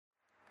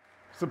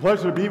It's a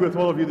pleasure to be with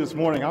all of you this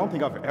morning. I don't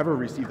think I've ever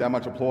received that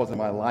much applause in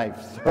my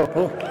life,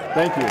 so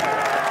thank you.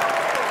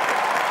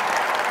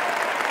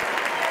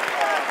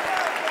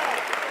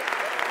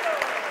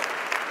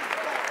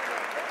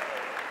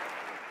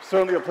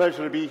 Certainly a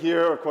pleasure to be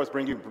here, of course,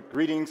 bringing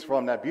greetings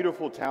from that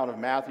beautiful town of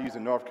Matthews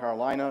in North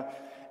Carolina,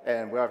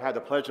 and where I've had the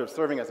pleasure of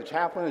serving as a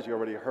chaplain, as you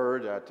already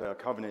heard, at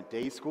Covenant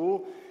Day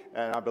School.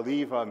 And I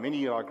believe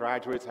many of our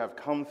graduates have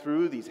come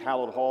through these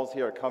hallowed halls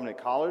here at Covenant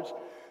College.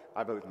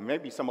 I believe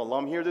maybe some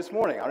alum here this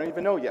morning. I don't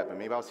even know yet, but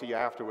maybe I'll see you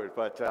afterward.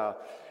 But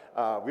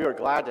we are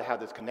glad to have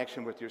this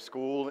connection with your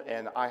school,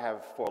 and I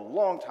have, for a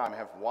long time,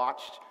 have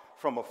watched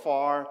from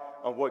afar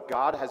of what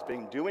God has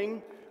been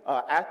doing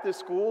at this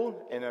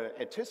school, and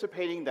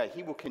anticipating that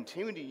He will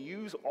continue to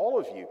use all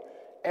of you,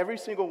 every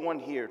single one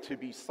here, to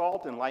be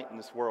salt and light in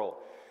this world.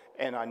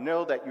 And I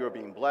know that you are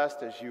being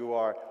blessed as you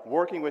are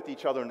working with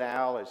each other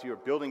now, as you are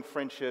building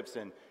friendships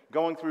and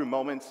going through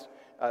moments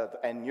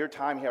and your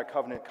time here at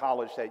Covenant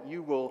College that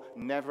you will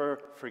never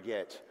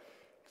forget.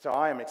 So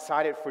I am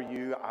excited for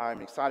you.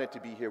 I'm excited to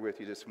be here with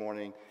you this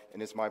morning,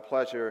 and it's my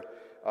pleasure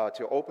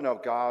to open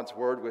up God's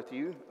Word with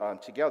you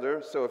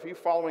together. So if you're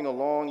following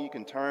along, you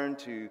can turn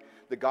to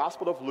the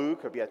Gospel of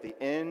Luke. It'll be at the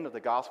end of the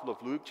Gospel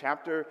of Luke,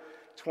 chapter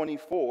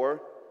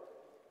 24.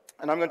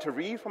 And I'm going to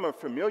read from a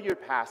familiar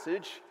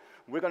passage.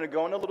 We're going to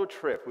go on a little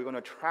trip. We're going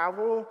to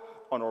travel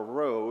on a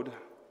road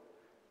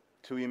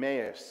to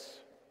Emmaus.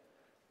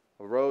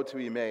 A road to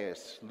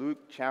Emmaus.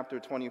 Luke chapter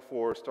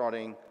 24,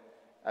 starting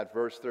at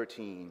verse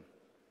 13.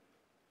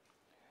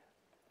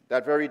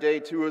 That very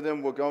day, two of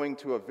them were going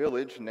to a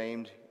village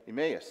named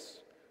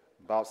Emmaus,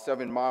 about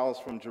 7 miles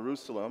from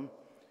Jerusalem,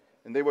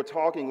 and they were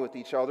talking with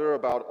each other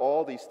about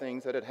all these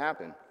things that had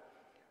happened.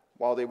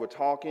 While they were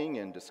talking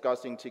and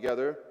discussing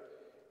together,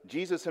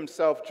 Jesus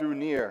himself drew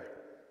near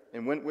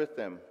and went with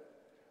them,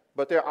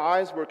 but their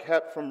eyes were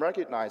kept from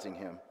recognizing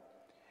him.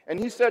 And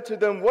he said to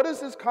them, "What is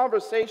this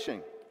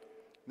conversation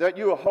that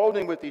you are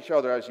holding with each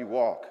other as you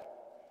walk?"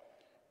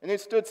 And they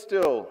stood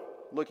still,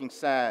 looking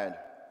sad.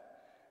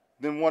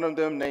 Then one of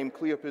them, named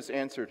Cleopas,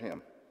 answered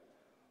him,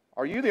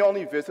 "Are you the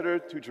only visitor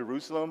to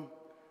Jerusalem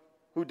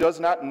who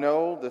does not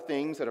know the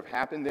things that have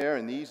happened there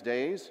in these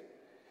days?"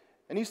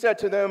 And he said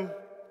to them,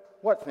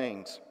 "What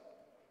things?"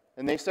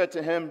 And they said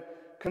to him,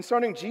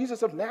 "Concerning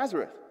Jesus of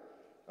Nazareth,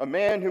 a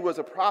man who was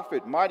a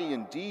prophet, mighty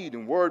in deed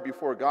and word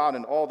before God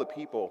and all the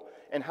people,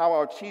 and how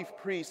our chief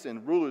priests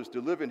and rulers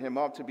delivered him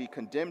up to be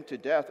condemned to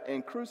death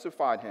and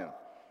crucified him.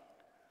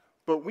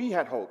 But we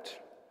had hoped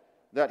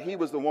that he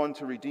was the one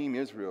to redeem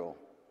Israel.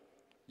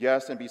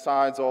 Yes, and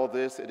besides all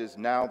this, it is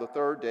now the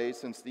third day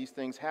since these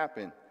things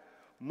happened.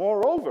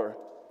 Moreover,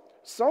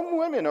 some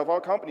women of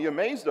our company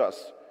amazed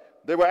us.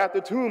 They were at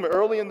the tomb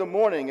early in the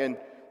morning, and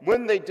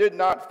when they did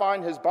not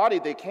find his body,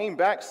 they came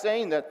back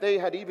saying that they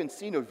had even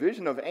seen a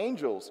vision of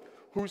angels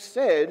who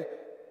said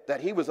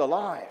that he was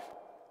alive.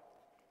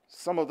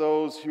 Some of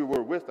those who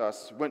were with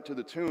us went to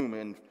the tomb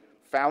and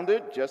found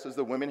it just as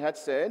the women had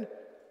said,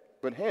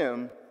 but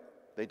him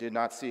they did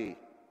not see."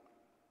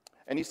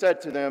 And he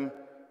said to them,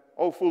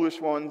 "O foolish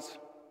ones,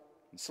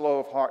 and slow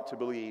of heart to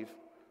believe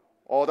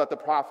all that the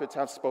prophets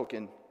have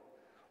spoken.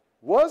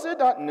 Was it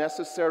not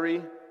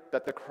necessary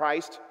that the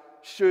Christ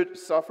should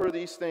suffer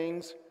these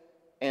things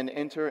and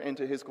enter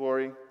into his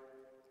glory?"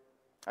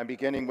 And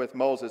beginning with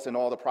Moses and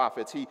all the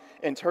prophets, he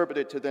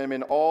interpreted to them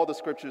in all the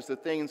scriptures the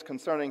things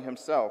concerning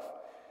himself.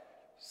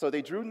 So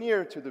they drew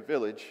near to the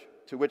village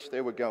to which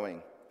they were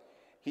going.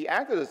 He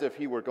acted as if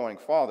he were going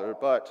farther,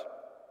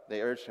 but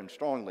they urged him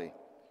strongly,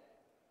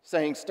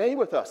 saying, "Stay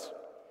with us,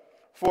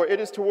 for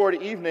it is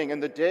toward evening,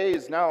 and the day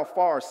is now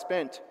far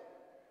spent."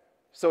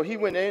 So he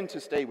went in to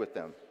stay with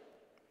them.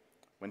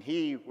 When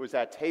he was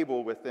at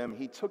table with them,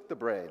 he took the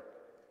bread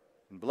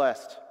and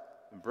blessed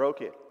and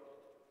broke it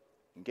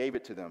and gave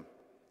it to them.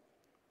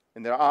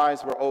 And their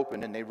eyes were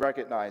opened, and they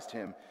recognized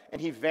him,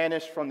 and he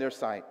vanished from their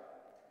sight.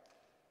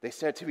 They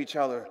said to each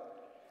other,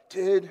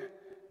 "Did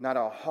not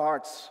our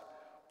hearts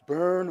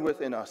burn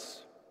within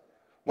us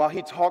while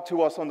he talked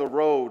to us on the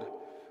road,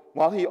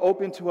 while he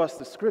opened to us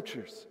the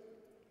scriptures?"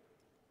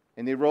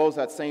 And they rose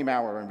that same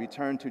hour and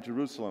returned to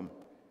Jerusalem.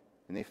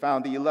 And they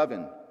found the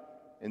 11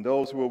 and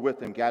those who were with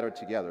them gathered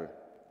together,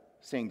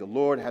 saying, "The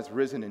Lord has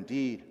risen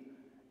indeed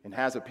and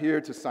has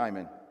appeared to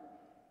Simon."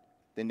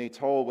 Then they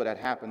told what had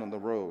happened on the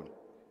road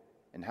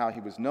and how he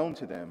was known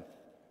to them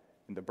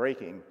in the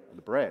breaking of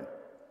the bread.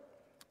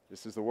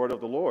 This is the word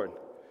of the Lord.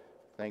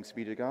 Thanks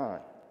be to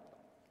God.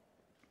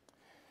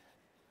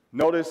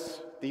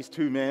 Notice these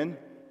two men,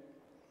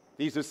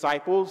 these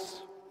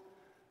disciples,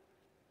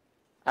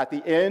 at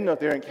the end of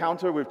their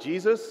encounter with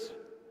Jesus,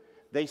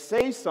 they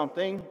say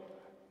something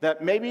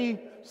that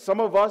maybe some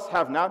of us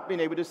have not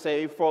been able to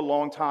say for a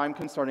long time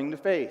concerning the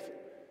faith.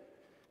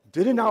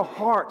 Didn't our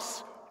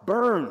hearts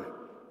burn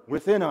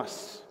within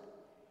us?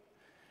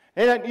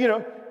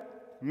 And,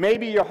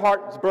 maybe your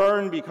heart's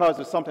burned because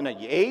of something that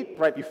you ate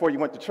right before you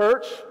went to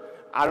church.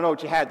 I don't know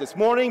what you had this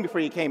morning before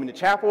you came into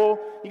chapel.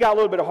 You got a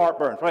little bit of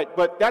heartburn, right?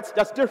 But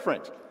that's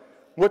different.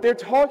 What they're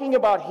talking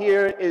about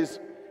here is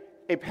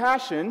a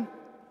passion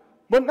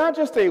But not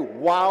just a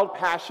wild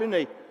passion,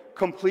 a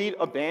complete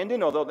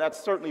abandon, although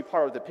that's certainly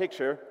part of the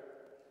picture,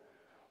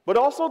 but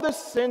also this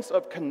sense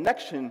of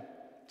connection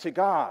to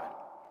God.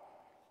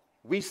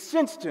 We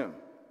sensed him.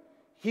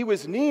 He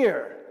was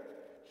near.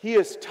 He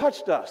has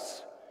touched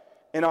us,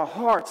 and our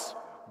hearts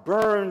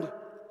burned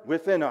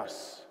within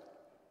us.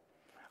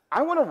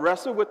 I want to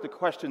wrestle with the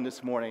question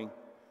this morning,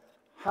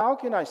 how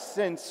can I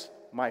sense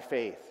my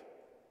faith?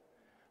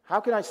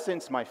 How can I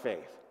sense my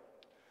faith?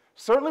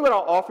 Certainly what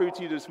I'll offer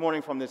to you this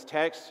morning from this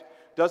text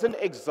doesn't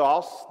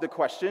exhaust the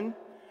question.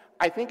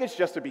 I think it's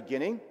just a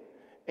beginning.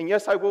 And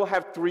yes, I will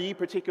have 3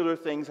 particular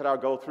things that I'll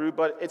go through,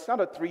 but it's not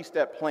a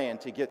 3-step plan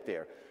to get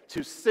there,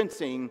 to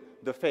sensing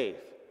the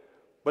faith.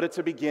 But it's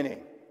a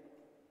beginning.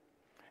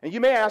 And you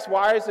may ask,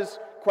 why is this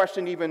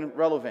question even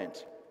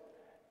relevant?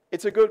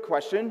 It's a good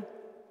question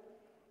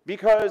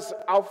because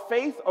our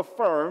faith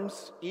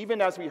affirms,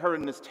 even as we heard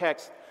in this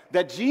text,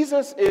 that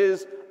Jesus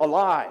is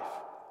alive.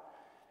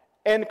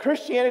 And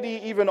Christianity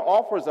even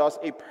offers us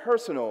a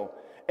personal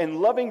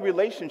and loving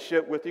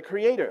relationship with the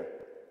Creator.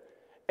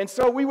 And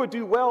so we would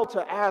do well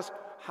to ask,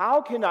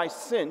 how can I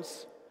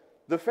sense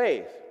the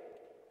faith?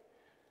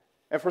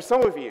 And for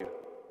some of you,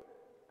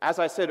 as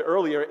I said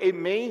earlier, it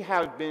may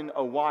have been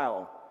a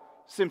while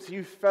since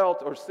you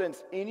felt or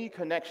sensed any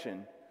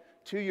connection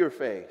to your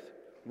faith,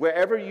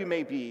 wherever you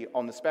may be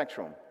on the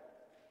spectrum.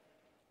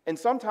 And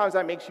sometimes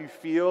that makes you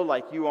feel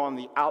like you're on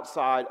the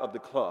outside of the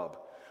club.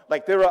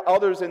 Like there are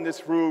others in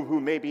this room who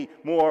may be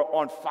more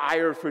on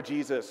fire for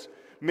Jesus,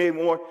 maybe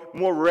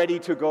more ready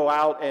to go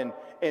out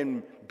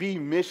and be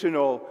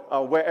missional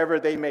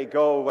wherever they may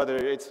go, whether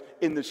it's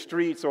in the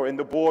streets or in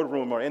the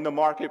boardroom or in the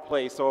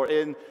marketplace or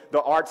in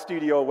the art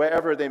studio,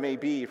 wherever they may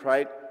be,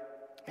 right?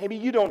 Maybe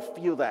you don't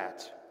feel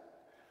that.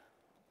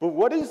 But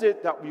what is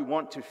it that we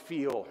want to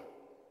feel?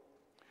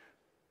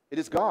 It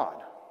is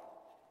God.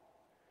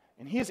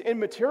 And he is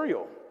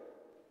immaterial.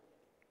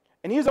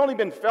 And he has only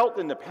been felt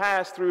in the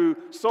past through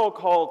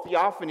so-called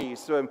theophanies.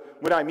 So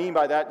what I mean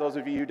by that, those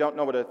of you who don't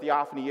know what a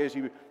theophany is,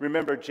 you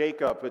remember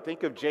Jacob. But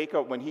think of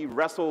Jacob when he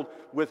wrestled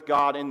with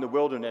God in the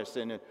wilderness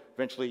and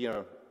eventually,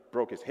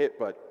 broke his hip.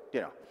 But,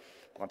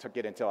 I want to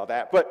get into all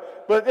that.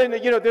 But then,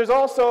 there's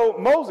also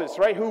Moses,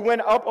 right, who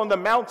went up on the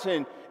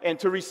mountain and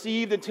to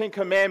receive the 10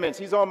 Commandments.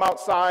 He's on Mount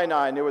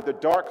Sinai, and there were the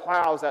dark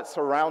clouds that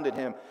surrounded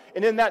him.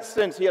 And in that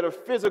sense, he had a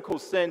physical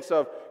sense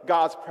of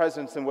God's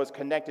presence and was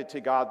connected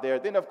to God there.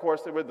 Then, of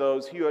course, there were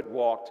those who had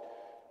walked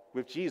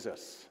with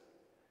Jesus,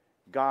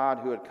 God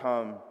who had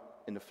come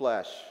in the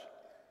flesh.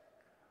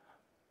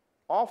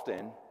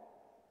 Often,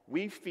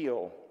 we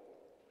feel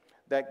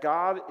that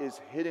God is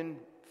hidden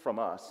from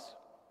us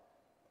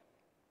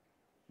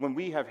when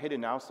we have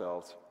hidden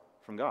ourselves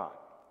from God.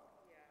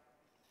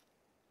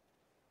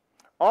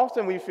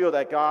 Often we feel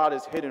that God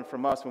is hidden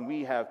from us when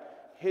we have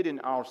hidden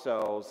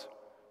ourselves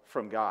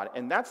from God.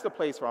 And that's the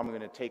place where I'm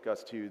going to take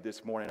us to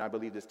this morning. I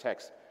believe this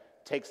text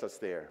takes us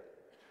there.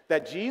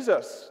 That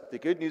Jesus, the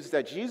good news is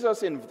that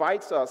Jesus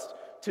invites us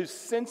to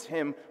sense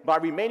him by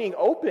remaining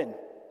open,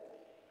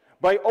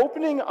 by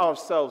opening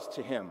ourselves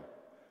to him.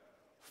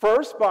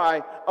 First,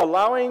 by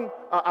allowing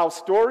our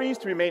stories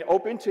to remain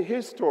open to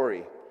his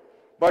story,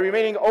 by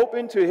remaining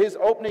open to his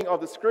opening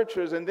of the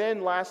scriptures, and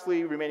then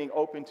lastly, remaining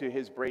open to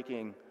his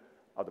breaking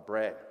of the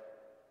bread.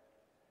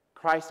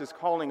 Christ is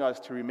calling us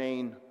to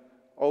remain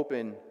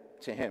open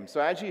to him. So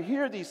as you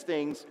hear these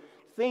things,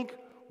 think,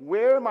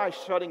 where am I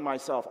shutting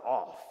myself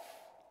off?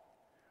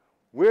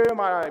 Where am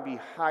I be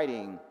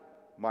hiding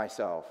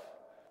myself?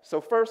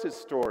 So first is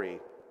story.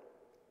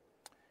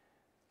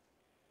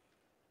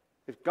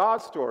 If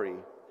God's story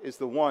is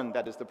the one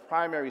that is the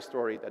primary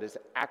story that is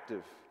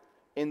active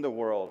in the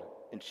world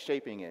and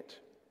shaping it,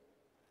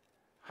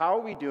 how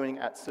are we doing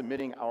at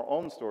submitting our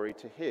own story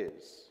to his?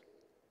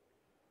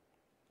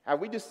 Have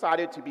we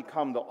decided to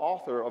become the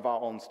author of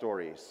our own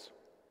stories?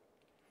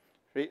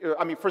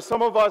 I mean, for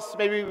some of us,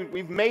 maybe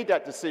we've made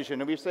that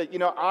decision and we've said,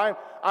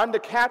 I'm the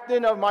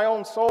captain of my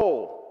own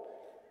soul.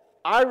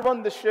 I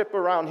run the ship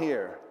around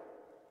here.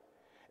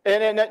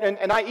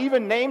 And I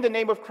even named the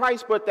name of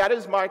Christ, but that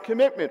is my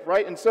commitment,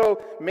 right? And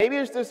so maybe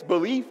it's this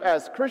belief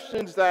as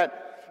Christians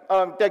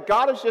that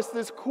God is just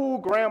this cool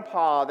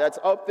grandpa that's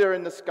up there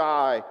in the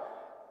sky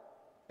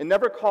and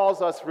never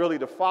calls us really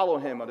to follow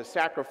him or to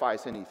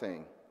sacrifice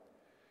anything.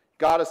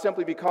 God has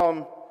simply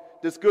become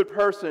this good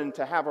person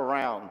to have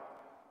around,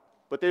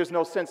 but there's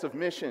no sense of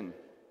mission.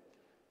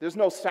 There's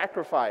no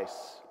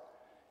sacrifice.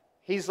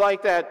 He's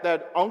like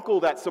that uncle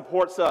that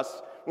supports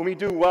us when we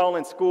do well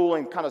in school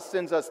and kind of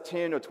sends us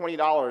 $10 or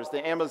 $20,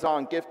 the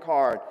Amazon gift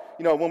card,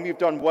 when we've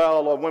done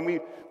well or when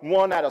we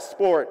won at a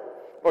sport,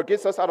 or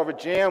gets us out of a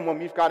jam when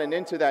we've gotten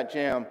into that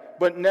jam,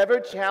 but never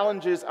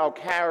challenges our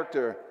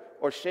character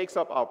or shakes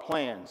up our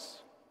plans.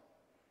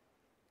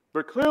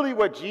 But clearly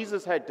what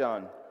Jesus had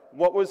done,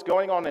 what was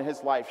going on in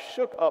his life,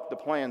 shook up the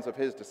plans of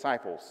his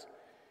disciples.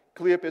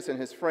 Cleopas and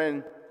his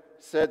friend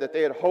said that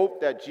they had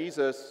hoped that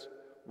Jesus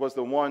was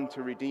the one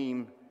to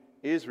redeem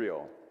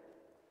Israel.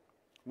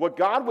 What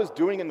God was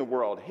doing in the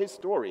world, his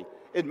story,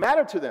 it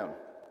mattered to them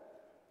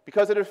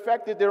because it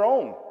affected their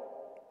own.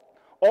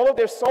 All of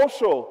their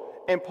social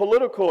and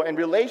political and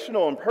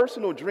relational and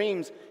personal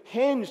dreams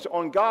hinged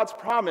on God's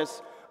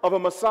promise of a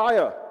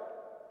Messiah.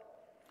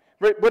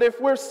 But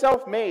if we're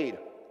self-made,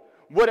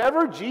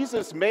 whatever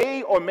Jesus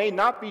may or may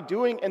not be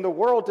doing in the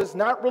world does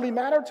not really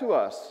matter to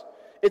us.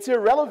 It's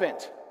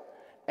irrelevant,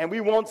 and we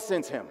won't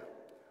sense him.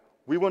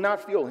 We will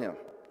not feel him.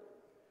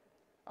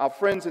 Our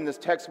friends in this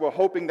text were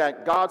hoping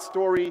that God's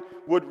story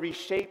would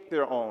reshape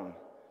their own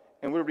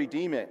and would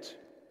redeem it.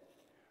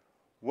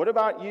 What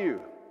about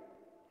you?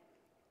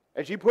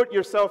 As you put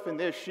yourself in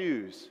their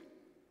shoes,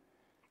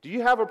 do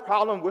you have a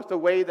problem with the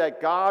way that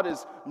God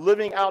is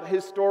living out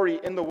his story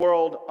in the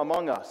world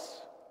among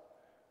us?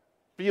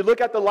 If you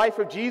look at the life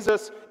of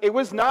Jesus, it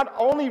was not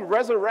only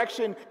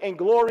resurrection and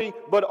glory,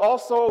 but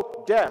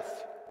also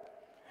death.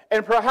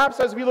 And perhaps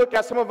as we look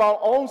at some of our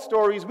own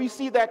stories, we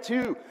see that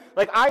too.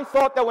 Like, I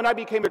thought that when I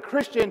became a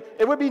Christian,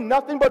 it would be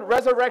nothing but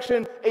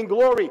resurrection and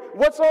glory.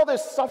 What's all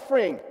this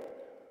suffering?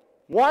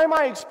 Why am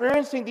I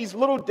experiencing these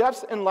little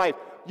deaths in life?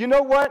 You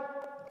know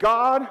what?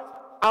 God,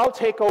 I'll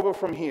take over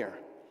from here.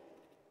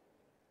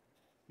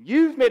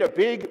 You've made a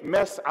big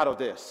mess out of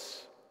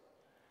this.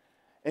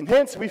 And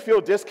hence we feel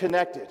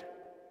disconnected.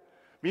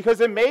 Because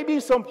there may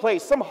be some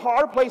place, some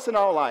hard place in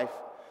our life,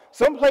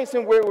 some place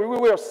in where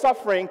we are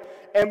suffering,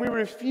 and we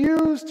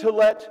refuse to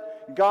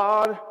let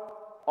God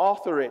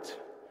author it,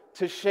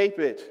 to shape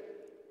it.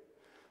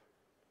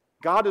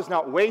 God does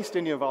not waste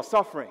any of our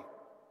suffering.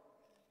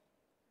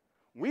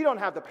 We don't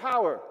have the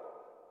power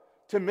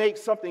to make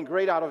something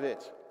great out of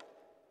it.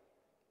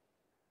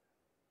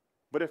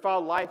 But if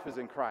our life is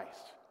in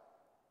Christ,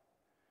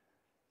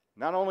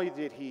 not only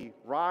did he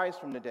rise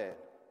from the dead,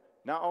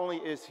 not only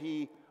is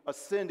he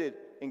ascended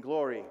in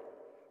glory,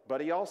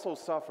 but he also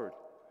suffered.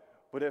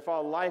 But if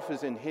our life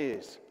is in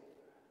his,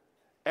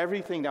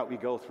 everything that we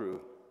go through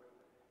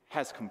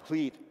has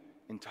complete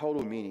and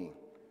total meaning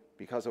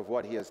because of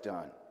what he has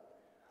done.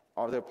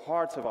 Are there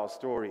parts of our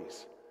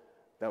stories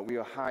that we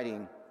are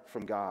hiding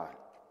from God?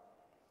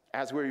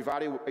 As we're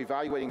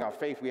evaluating our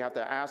faith, we have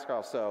to ask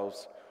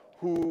ourselves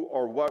who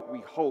or what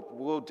we hope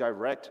will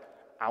direct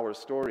our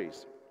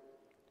stories.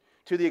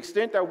 To the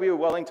extent that we are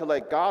willing to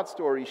let God's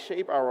story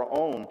shape our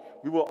own,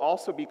 we will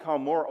also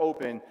become more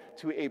open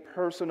to a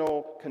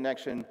personal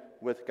connection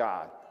with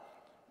God.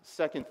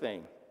 Second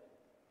thing,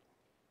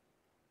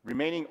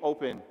 remaining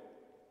open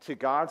to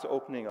God's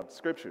opening of the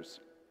Scriptures.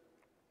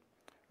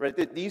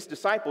 Right? These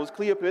disciples,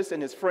 Cleopas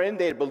and his friend,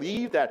 they had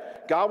believed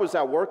that God was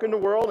at work in the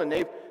world, and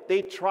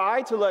they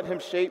tried to let him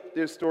shape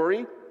their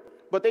story,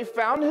 but they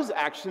found his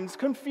actions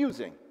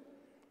confusing.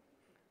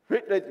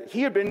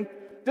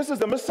 This is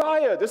the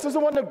Messiah. This is the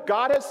one that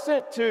God has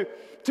sent to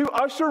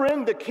usher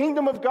in the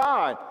kingdom of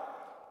God.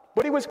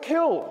 But he was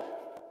killed.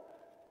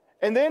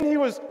 And then he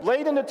was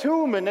laid in the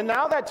tomb, and then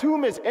now that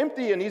tomb is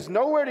empty, and he's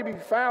nowhere to be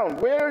found.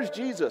 Where's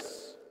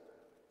Jesus?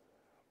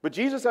 But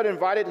Jesus had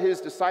invited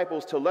his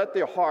disciples to let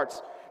their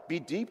hearts be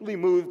deeply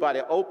moved by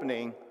the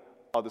opening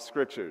of the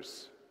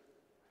Scriptures.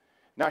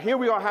 Now here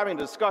we are having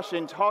a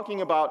discussion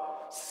talking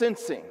about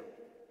sensing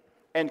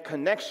and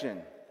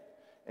connection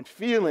and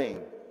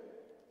feeling.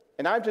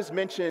 And I've just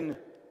mentioned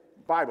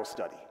Bible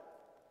study.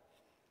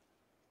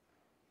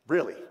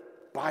 Really,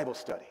 Bible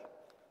study.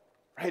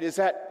 Right? Is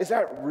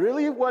that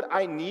really what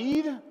I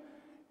need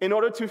in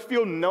order to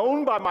feel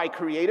known by my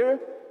Creator?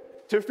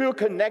 To feel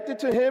connected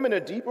to him in a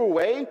deeper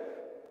way?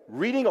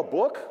 Reading a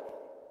book?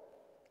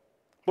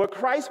 But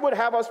Christ would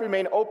have us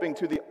remain open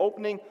to the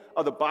opening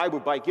of the Bible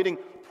by getting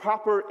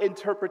proper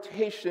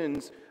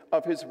interpretations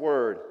of his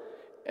word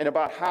and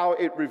about how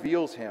it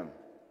reveals him.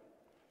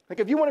 Like,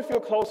 if you want to feel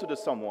closer to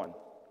someone,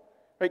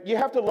 right, you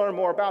have to learn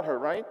more about her,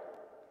 right?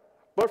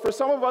 But for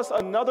some of us,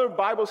 another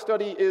Bible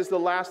study is the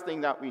last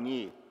thing that we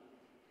need.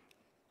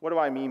 What do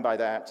I mean by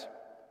that?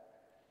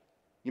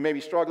 You may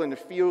be struggling to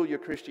feel your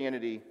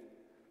Christianity,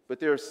 but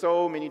there are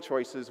so many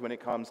choices when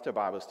it comes to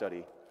Bible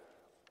study.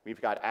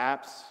 We've got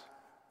apps,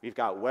 we've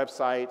got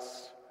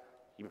websites.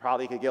 You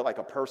probably could get like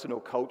a personal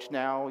coach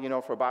now,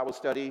 for Bible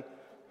study,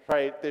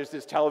 right? There's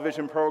this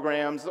television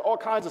programs, all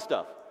kinds of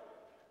stuff.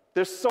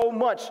 There's so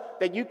much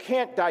that you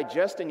can't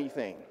digest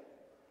anything.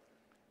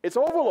 It's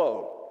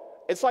overload.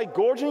 It's like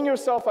gorging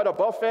yourself at a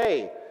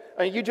buffet,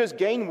 and you just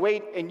gain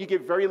weight and you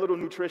get very little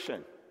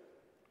nutrition.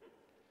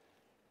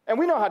 And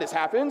we know how this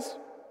happens,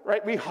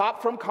 right? We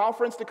hop from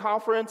conference to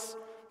conference,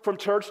 from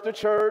church to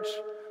church,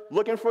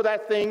 looking for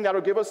that thing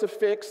that'll give us a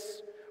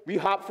fix. We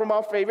hop from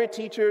our favorite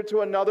teacher to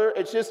another.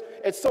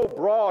 It's so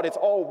broad. It's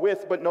all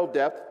width, but no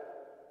depth.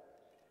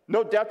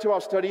 No depth to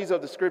our studies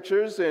of the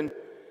Scriptures, and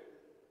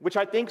which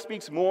I think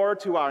speaks more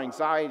to our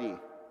anxiety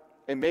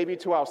and maybe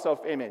to our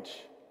self-image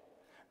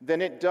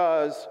than it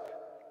does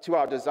to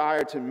our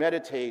desire to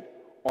meditate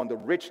on the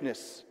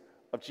richness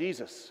of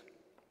Jesus.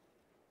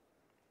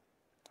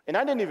 And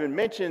I didn't even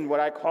mention what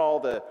I call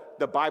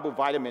the Bible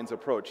vitamins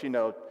approach.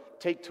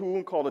 Take two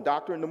and call the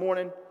doctor in the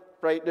morning,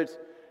 right?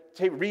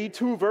 Read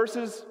 2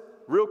 verses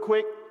real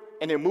quick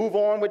and then move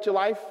on with your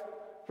life,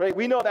 right?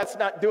 We know that's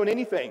not doing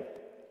anything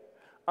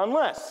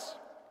unless,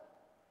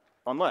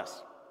 and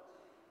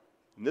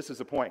this is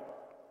the point,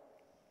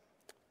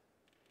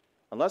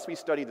 unless we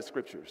study the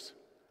scriptures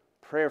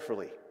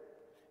prayerfully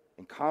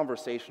and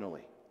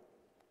conversationally,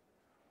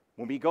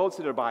 when we go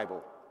to the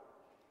Bible,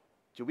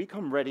 do we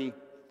come ready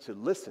to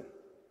listen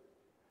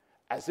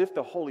as if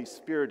the Holy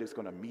Spirit is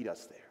going to meet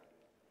us there?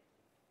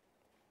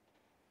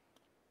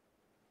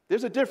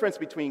 There's a difference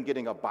between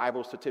getting a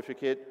Bible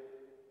certificate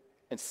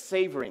and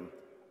savoring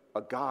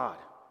a God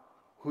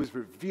who's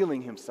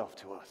revealing himself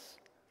to us.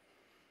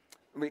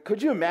 I mean,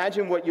 could you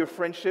imagine what your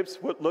friendships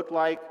would look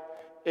like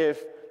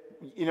if,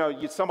 one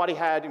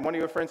of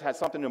your friends had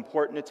something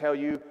important to tell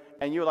you,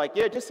 and you're like,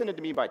 yeah, just send it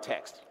to me by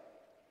text.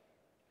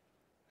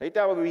 I think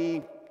that would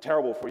be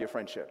terrible for your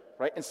friendship,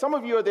 right? And some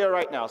of you are there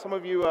right now. Some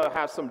of you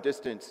have some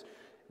distance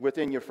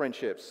within your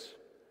friendships.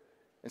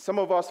 And some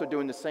of us are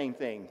doing the same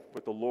thing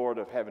with the Lord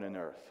of heaven and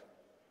earth.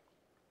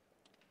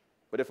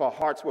 But if our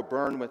hearts were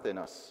burned within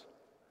us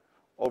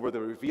over the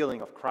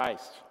revealing of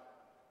Christ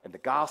and the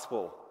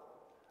gospel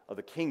of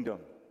the kingdom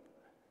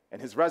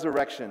and his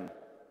resurrection,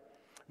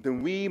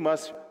 then we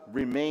must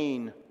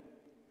remain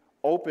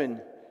open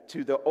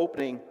to the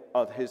opening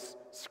of his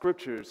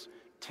scriptures,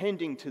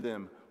 tending to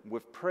them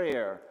with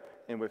prayer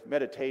and with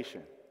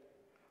meditation,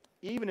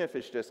 even if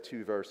it's just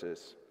 2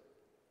 verses.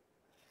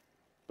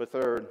 But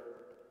third,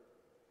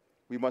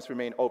 we must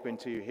remain open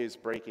to his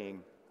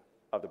breaking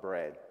of the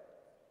bread.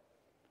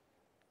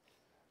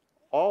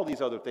 All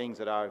these other things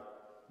that I've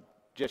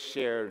just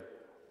shared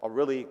are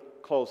really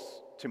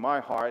close to my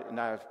heart, and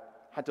I've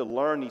had to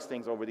learn these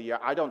things over the year.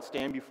 I don't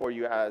stand before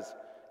you as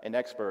an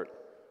expert,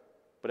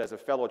 but as a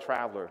fellow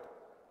traveler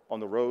on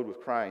the road with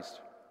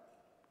Christ.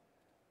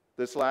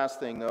 This last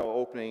thing,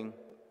 though,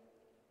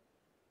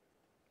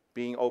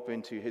 being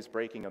open to his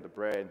breaking of the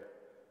bread,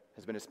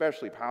 has been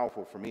especially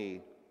powerful for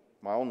me,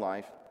 my own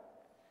life.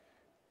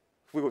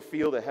 If we would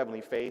feel the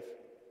heavenly faith,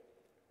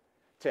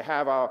 to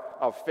have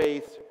our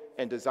faith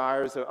and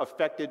desires are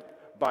affected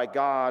by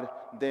God,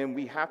 then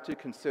we have to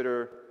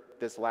consider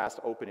this last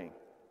opening.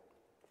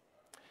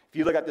 If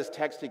you look at this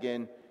text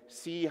again,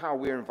 see how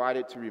we're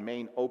invited to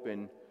remain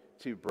open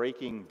to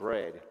breaking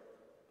bread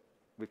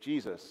with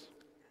Jesus.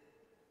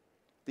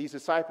 These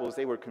disciples,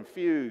 they were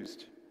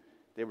confused,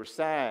 they were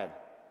sad,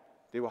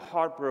 they were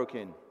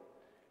heartbroken,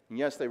 and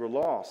yes, they were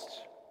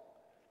lost.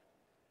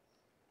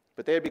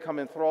 But they had become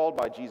enthralled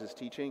by Jesus'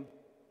 teaching,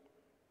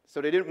 so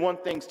they didn't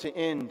want things to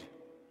end.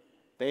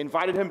 They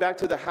invited him back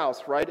to the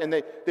house, right? And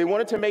they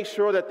wanted to make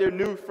sure that their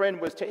new friend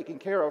was taken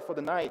care of for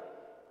the night.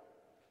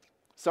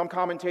 Some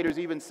commentators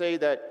even say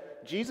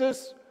that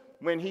Jesus,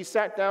 when he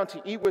sat down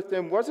to eat with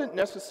them, wasn't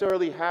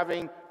necessarily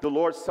having the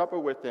Lord's Supper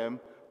with them.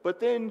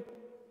 But then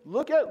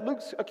look at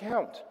Luke's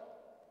account.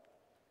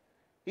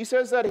 He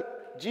says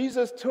that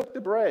Jesus took the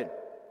bread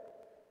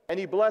and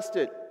he blessed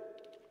it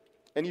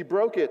and he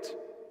broke it.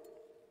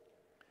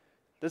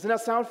 Doesn't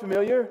that sound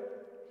familiar?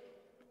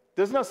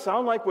 Doesn't that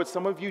sound like what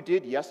some of you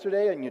did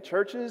yesterday in your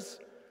churches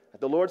at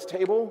the Lord's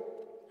table?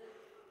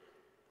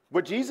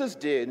 What Jesus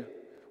did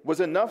was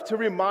enough to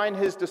remind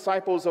his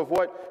disciples of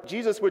what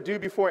Jesus would do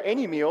before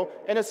any meal,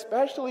 and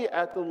especially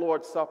at the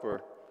Lord's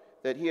Supper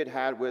that he had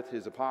had with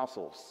his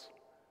apostles.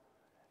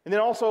 And then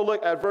also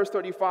look at verse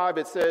 35.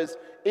 It says,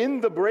 in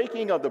the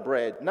breaking of the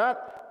bread,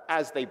 not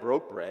as they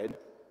broke bread.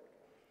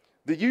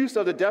 The use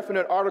of the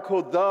definite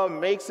article the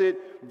makes it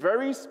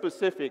very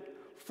specific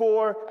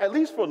for, at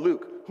least for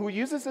Luke, who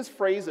uses this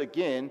phrase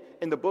again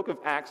in the book of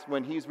Acts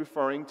when he's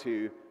referring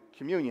to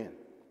communion.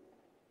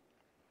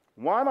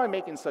 Why am I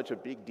making such a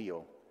big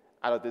deal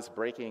out of this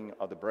breaking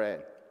of the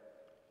bread?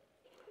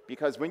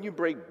 Because when you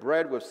break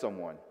bread with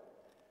someone,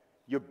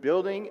 you're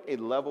building a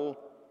level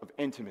of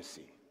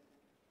intimacy.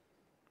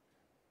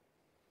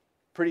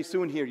 Pretty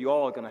soon here, you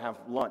all are going to have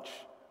lunch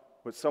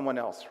with someone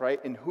else, right?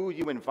 And who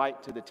you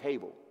invite to the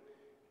table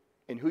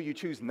and who you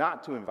choose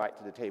not to invite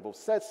to the table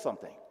says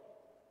something.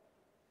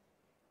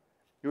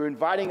 You're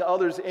inviting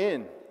others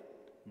in,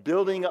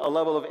 building a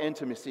level of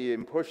intimacy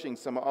and pushing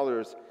some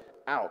others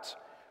out.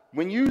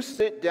 When you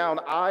sit down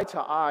eye to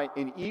eye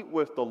and eat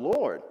with the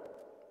Lord,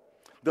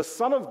 the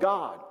Son of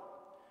God,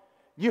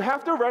 you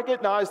have to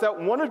recognize that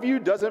one of you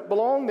doesn't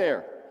belong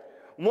there.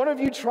 One of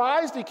you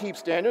tries to keep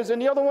standards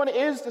and the other one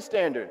is the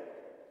standard.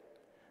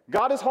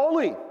 God is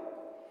holy.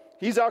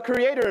 He's our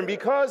creator, and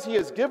because he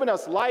has given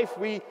us life,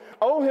 we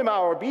owe him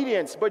our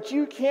obedience. But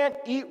you can't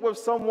eat with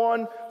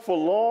someone for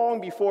long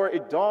before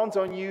it dawns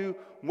on you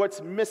what's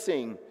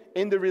missing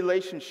in the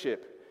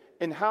relationship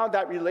and how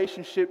that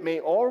relationship may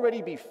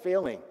already be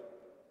failing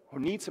or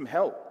need some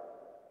help.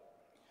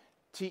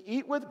 To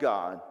eat with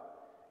God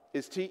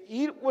is to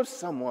eat with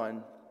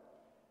someone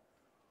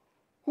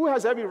who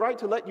has every right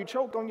to let you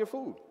choke on your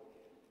food.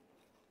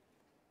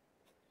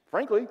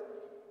 Frankly,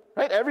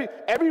 right?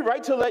 Every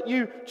right to let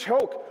you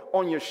choke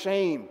on your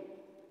shame.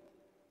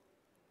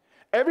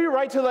 Every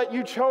right to let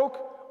you choke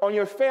on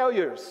your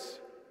failures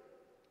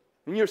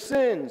and your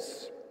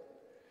sins,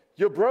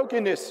 your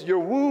brokenness, your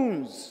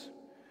wounds.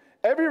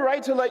 Every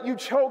right to let you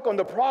choke on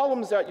the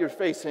problems that you're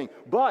facing.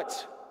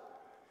 But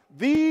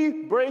the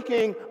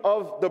breaking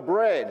of the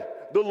bread,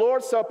 The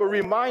Lord's Supper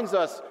reminds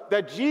us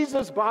that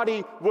Jesus'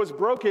 body was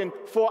broken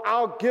for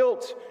our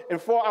guilt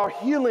and for our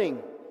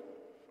healing.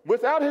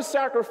 Without his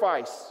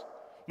sacrifice,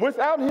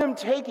 without him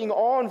taking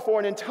on for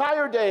an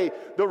entire day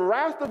the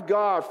wrath of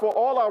God for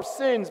all our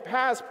sins,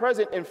 past,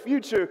 present, and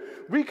future,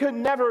 we could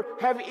never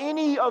have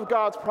any of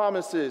God's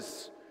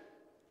promises.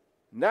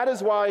 And that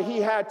is why he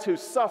had to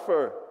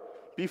suffer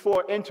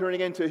before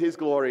entering into his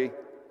glory.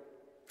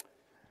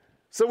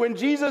 So when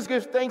Jesus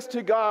gives thanks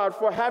to God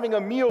for having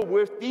a meal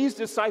with these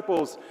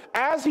disciples,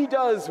 as he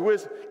does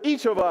with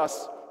each of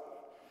us,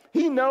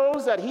 he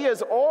knows that he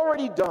has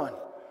already done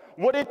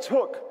what it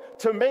took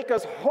to make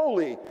us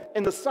holy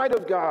in the sight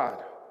of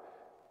God.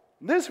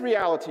 This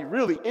reality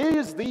really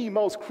is the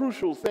most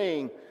crucial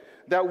thing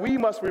that we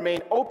must remain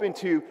open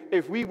to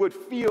if we would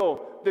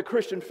feel the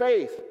Christian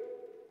faith.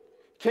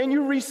 Can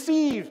you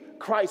receive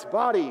Christ's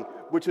body,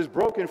 which is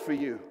broken for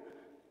you?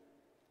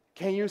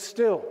 Can you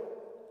still?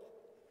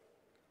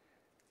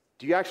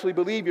 Do you actually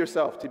believe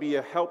yourself to be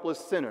a helpless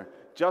sinner,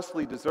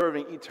 justly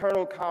deserving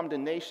eternal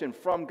condemnation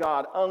from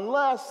God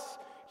unless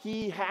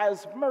he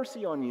has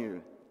mercy on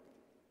you?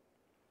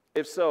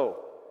 If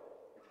so,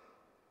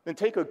 then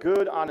take a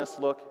good, honest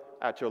look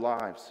at your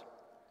lives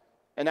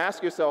and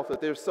ask yourself if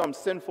there's some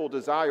sinful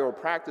desire or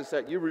practice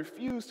that you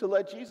refuse to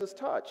let Jesus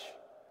touch.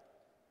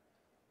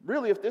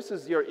 Really, if this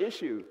is your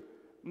issue,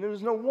 then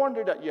there's no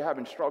wonder that you're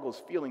having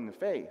struggles feeling the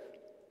faith.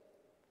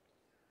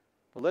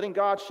 But letting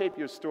God shape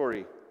your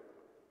story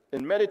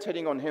and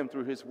meditating on him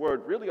through his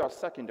word really are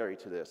secondary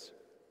to this.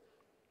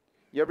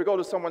 You ever go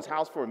to someone's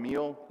house for a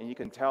meal and you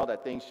can tell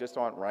that things just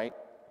aren't right?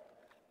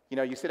 You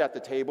know, you sit at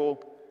the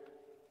table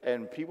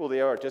and people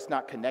there are just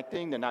not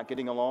connecting, they're not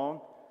getting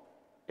along.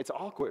 It's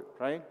awkward,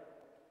 right?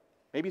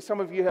 Maybe some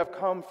of you have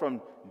come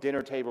from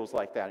dinner tables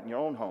like that in your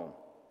own home.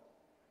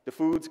 The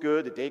food's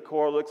good, the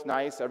decor looks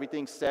nice,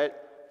 everything's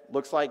set,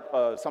 looks like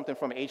something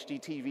from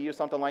HGTV or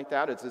something like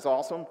that. It's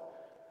awesome.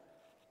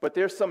 But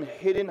there's some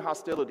hidden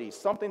hostility,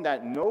 something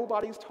that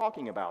nobody's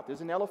talking about.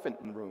 There's an elephant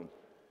in the room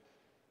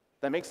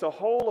that makes the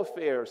whole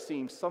affair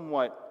seem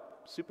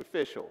somewhat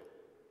superficial,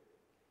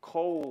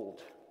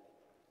 cold,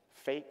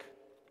 fake.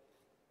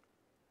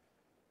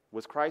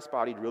 Was Christ's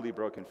body really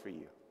broken for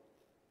you?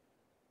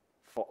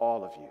 For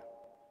all of you?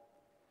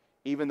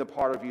 Even the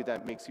part of you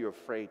that makes you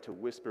afraid to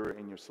whisper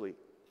in your sleep?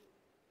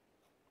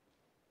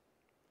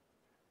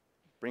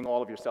 Bring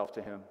all of yourself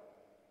to him.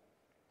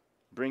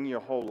 Bring your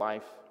whole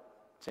life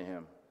to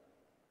him.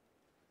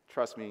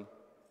 Trust me,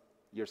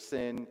 your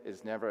sin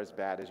is never as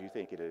bad as you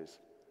think it is.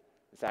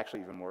 It's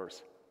actually even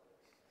worse.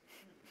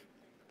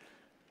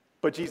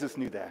 But Jesus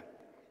knew that.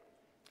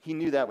 He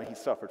knew that when he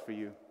suffered for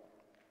you.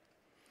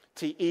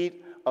 To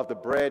eat of the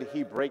bread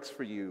he breaks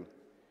for you,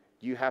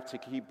 you have to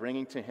keep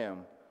bringing to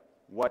him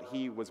what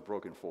he was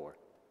broken for,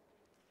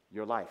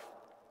 your life.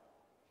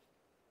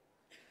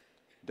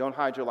 Don't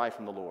hide your life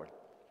from the Lord.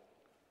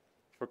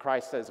 For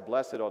Christ says,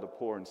 "Blessed are the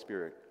poor in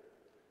spirit,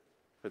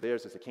 for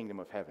theirs is the kingdom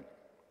of heaven."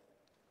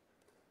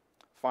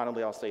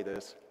 Finally, I'll say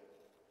this.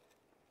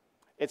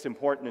 It's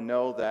important to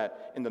know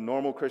that in the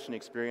normal Christian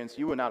experience,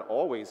 you will not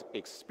always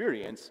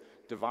experience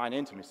divine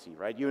intimacy,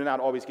 right? You will not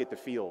always get the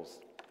feels.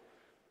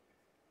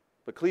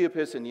 But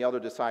Cleopas and the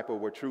other disciple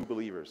were true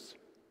believers.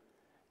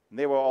 And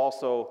they were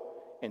also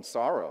in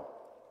sorrow,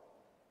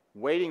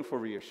 waiting for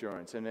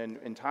reassurance. And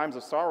in times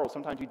of sorrow,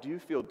 sometimes you do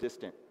feel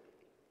distant.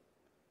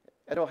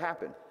 It'll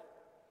happen.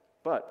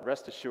 But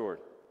rest assured,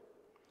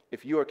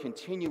 if you are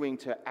continuing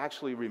to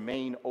actually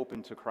remain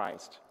open to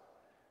Christ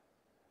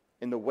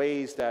in the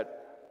ways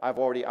that I've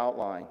already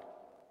outlined,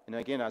 and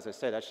again, as I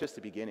said, that's just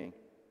the beginning.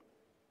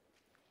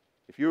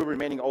 If you're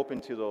remaining open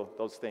to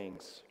those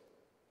things,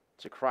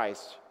 to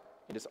Christ,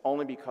 it is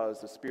only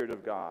because the Spirit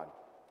of God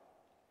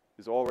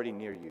is already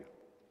near you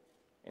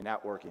and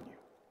at work in you.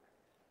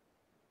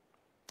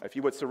 If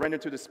you would surrender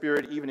to the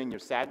Spirit even in your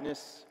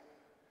sadness,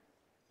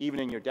 even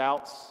in your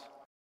doubts,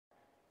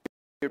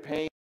 your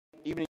pain,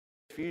 even in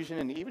your confusion,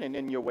 and even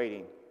in your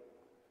waiting,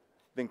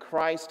 then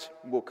Christ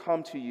will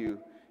come to you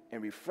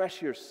and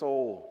refresh your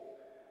soul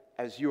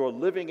as you are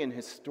living in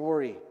his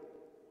story,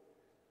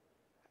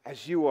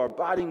 as you are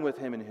abiding with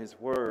him in his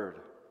word,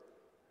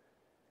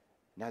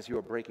 and as you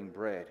are breaking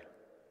bread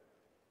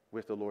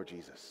with the Lord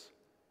Jesus.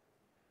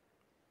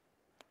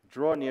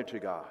 Draw near to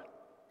God,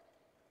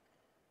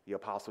 the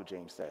Apostle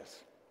James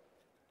says,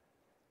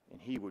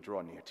 and he will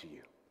draw near to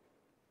you.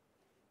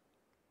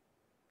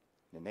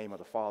 In the name of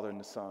the Father, and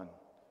the Son,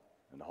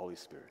 and the Holy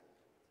Spirit.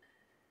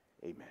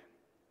 Amen.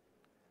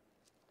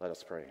 Let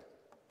us pray.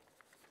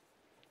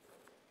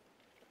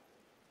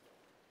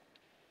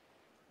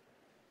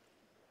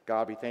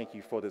 God, we thank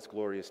you for this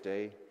glorious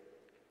day.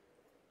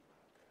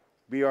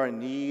 We are in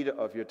need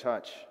of your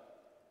touch.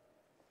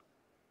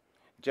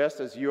 Just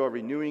as you are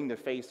renewing the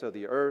face of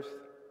the earth,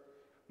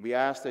 we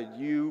ask that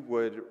you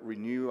would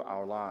renew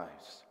our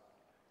lives.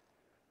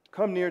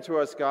 Come near to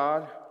us,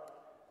 God,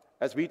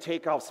 as we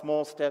take our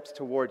small steps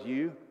toward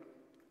you.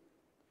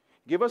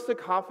 Give us the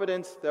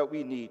confidence that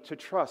we need to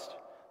trust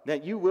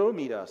that you will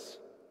meet us,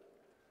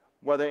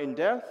 whether in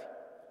death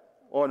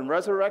or in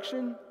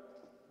resurrection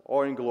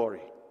or in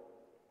glory.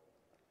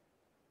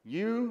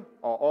 You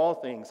are all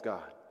things,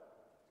 God.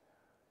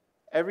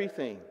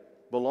 Everything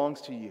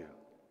belongs to you.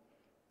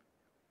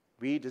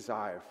 We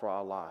desire for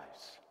our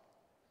lives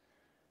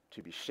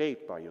to be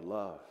shaped by your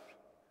love,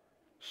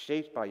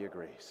 shaped by your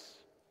grace.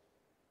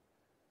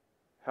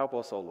 Help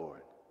us, O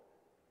Lord,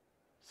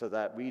 so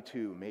that we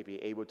too may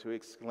be able to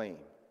exclaim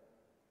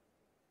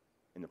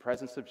in the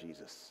presence of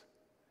Jesus,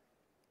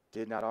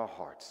 did not our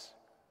hearts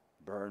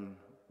burn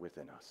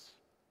within us?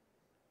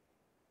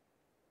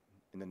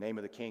 In the name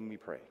of the King we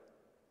pray.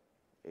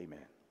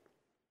 Amen.